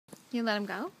You let them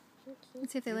go?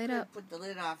 Let's see if they laid up. Put the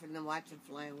lid off and then watch it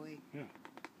fly away. Yeah.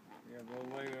 Yeah,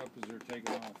 they'll light up as they're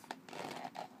taking off.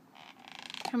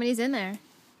 How many's in there?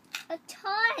 A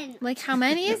ton. Like, how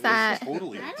many is that?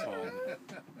 Totally a ton.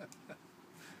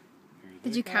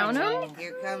 Did you count them?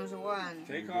 Here comes one.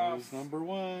 Take off. Number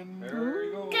one. There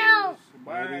you go. Go.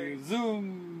 Bye.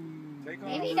 Zoom. Take off.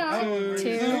 Maybe not. Two.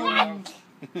 Zoom.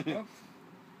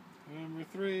 Number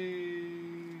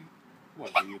three.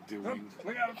 What are you doing?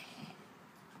 Look out.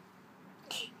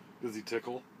 Does he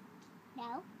tickle?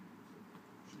 No.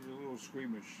 She's a little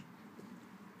squeamish.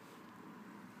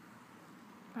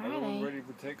 Where Another are one they? ready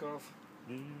for takeoff?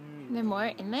 There more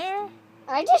in there?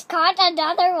 I just caught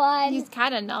another one. He's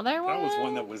caught another one? That was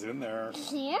one that was in there.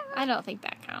 Yeah. I don't think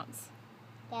that counts.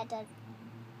 That does.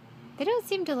 They don't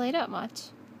seem to light up much.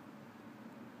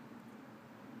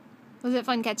 Was it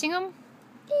fun catching them?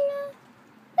 Yeah.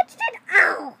 What's that?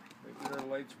 Ow! Maybe their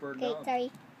light's burned Okay, out.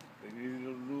 sorry. They needed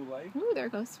a new light. Ooh, there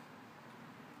it goes.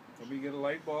 Can we get a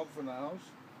light bulb for the house?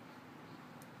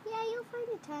 Yeah, you'll find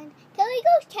a ton. Can we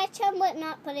go catch them but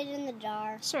not put it in the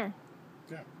jar? Sure.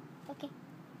 Yeah. Okay.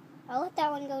 I'll let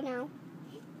that one go now.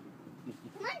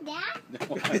 Come on,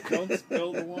 Dad. Don't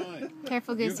spill the wine.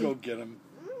 Careful, You Goosey. go get him.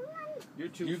 Come on. You're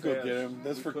too You fast. go get him.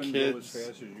 That's We for couldn't kids. go as fast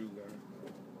as you got.